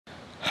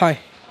Hi,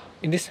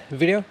 in this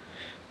video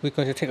we're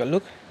going to take a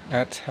look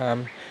at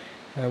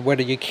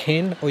whether you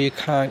can or you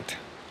can't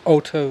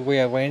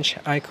auto-rearrange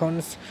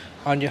icons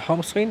on your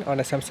home screen on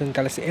the Samsung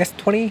Galaxy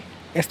S20,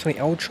 S20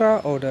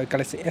 Ultra or the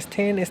Galaxy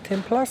S10,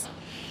 S10 Plus.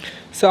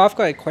 So I've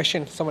got a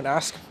question. Someone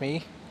asked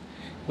me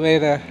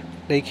whether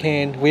they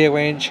can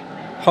rearrange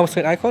home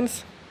screen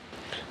icons.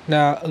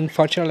 Now,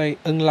 unfortunately,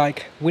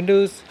 unlike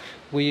Windows,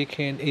 where you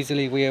can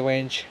easily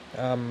rearrange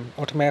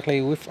automatically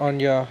on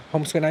your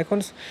home screen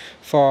icons,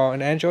 for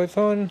an Android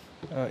phone,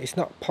 it's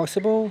not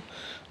possible.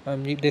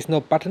 There's no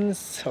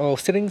buttons or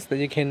settings that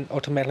you can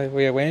automatically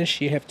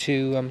rearrange. You have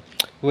to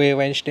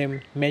rearrange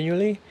them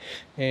manually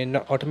and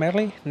not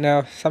automatically.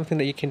 Now, something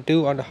that you can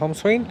do on the home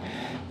screen: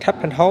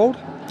 tap and hold,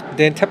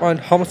 then tap on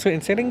home screen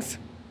settings.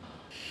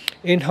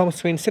 In home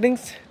screen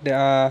settings, there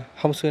are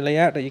home screen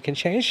layout that you can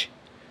change.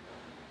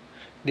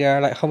 They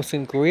are like home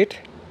screen grid,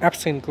 app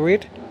screen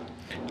grid.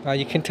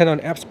 You can turn on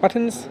apps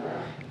buttons,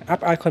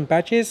 app icon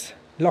badges,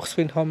 lock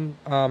home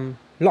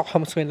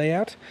screen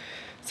layout.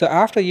 So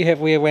after you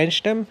have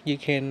rearranged them, you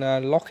can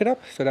lock it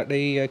up so that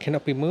they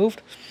cannot be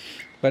moved.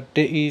 But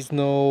there is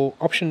no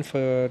option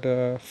for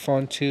the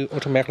phone to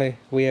automatically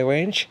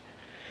rearrange.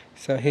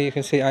 So here you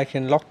can see I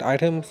can lock the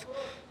items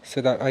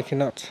so that I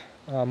cannot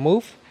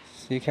move.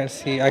 So you can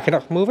see I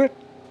cannot move it,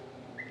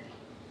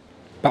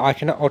 but I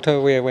cannot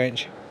auto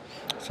rearrange.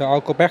 So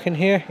I'll go back in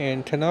here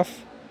and turn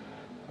off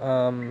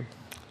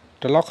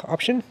the lock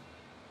option.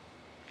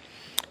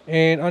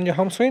 And on your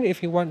home screen,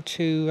 if you want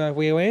to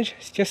rearrange,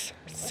 just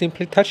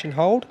simply touch and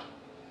hold,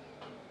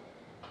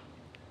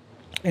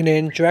 and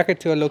then drag it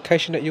to a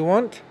location that you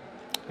want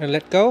and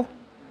let go.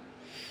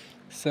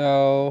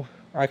 So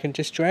I can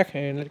just drag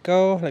and let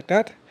go like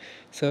that.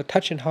 So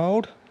touch and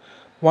hold.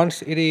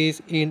 Once it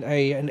is in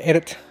an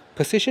edit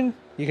position,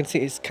 you can see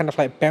it's kind of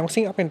like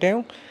bouncing up and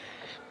down.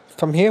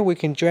 From here we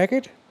can drag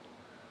it.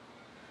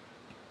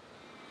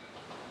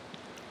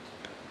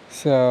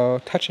 So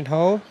touch and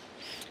hold,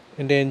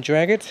 and then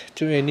drag it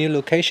to a new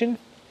location.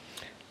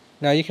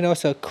 Now you can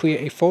also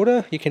create a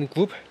folder. You can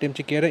group them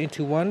together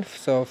into one.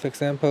 So for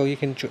example, you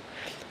can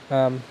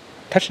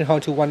touch and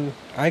hold to one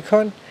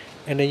icon,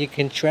 and then you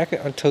can drag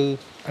it onto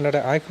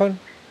another icon.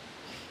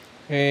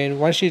 And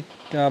once you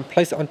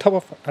place it on top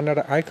of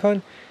another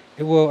icon,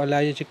 it will allow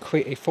you to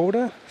create a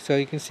folder. So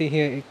you can see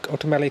here it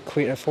automatically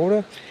create a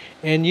folder,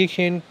 and you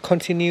can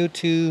continue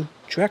to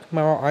drag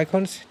more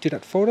icons to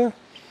that folder.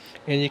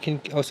 And you can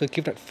also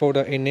give that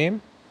folder a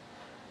name.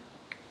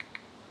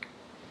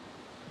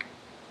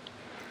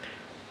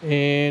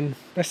 And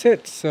that's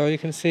it. So you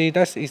can see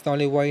that is the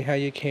only way how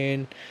you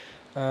can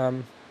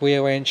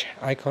rearrange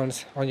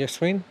icons on your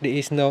screen. There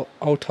is no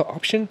auto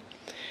option.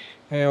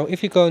 Now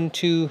if you go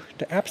into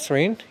the app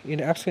screen, in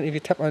the app screen, if you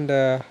tap on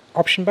the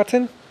option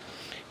button,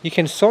 you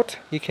can sort,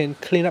 you can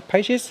clean up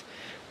pages,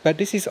 but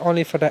this is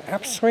only for the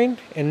app screen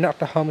and not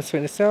the home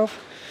screen itself.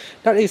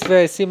 That is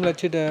very similar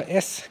to the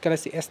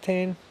Galaxy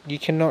S10. You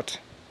cannot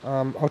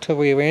auto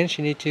rearrange.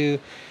 You need to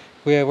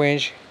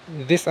rearrange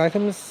these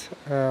items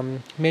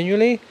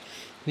manually.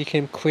 You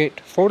can create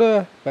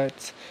folder,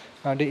 but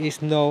there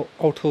is no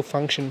auto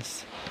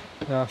functions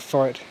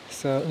for it.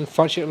 So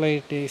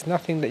unfortunately, there is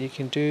nothing that you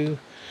can do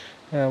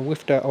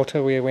with the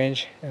auto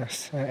rearrange,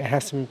 as it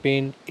hasn't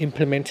been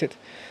implemented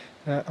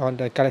on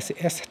the Galaxy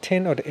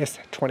S10 or the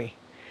S20.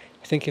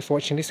 Thank you for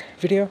watching this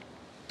video.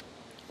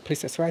 Please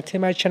subscribe to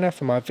my channel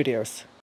for more videos.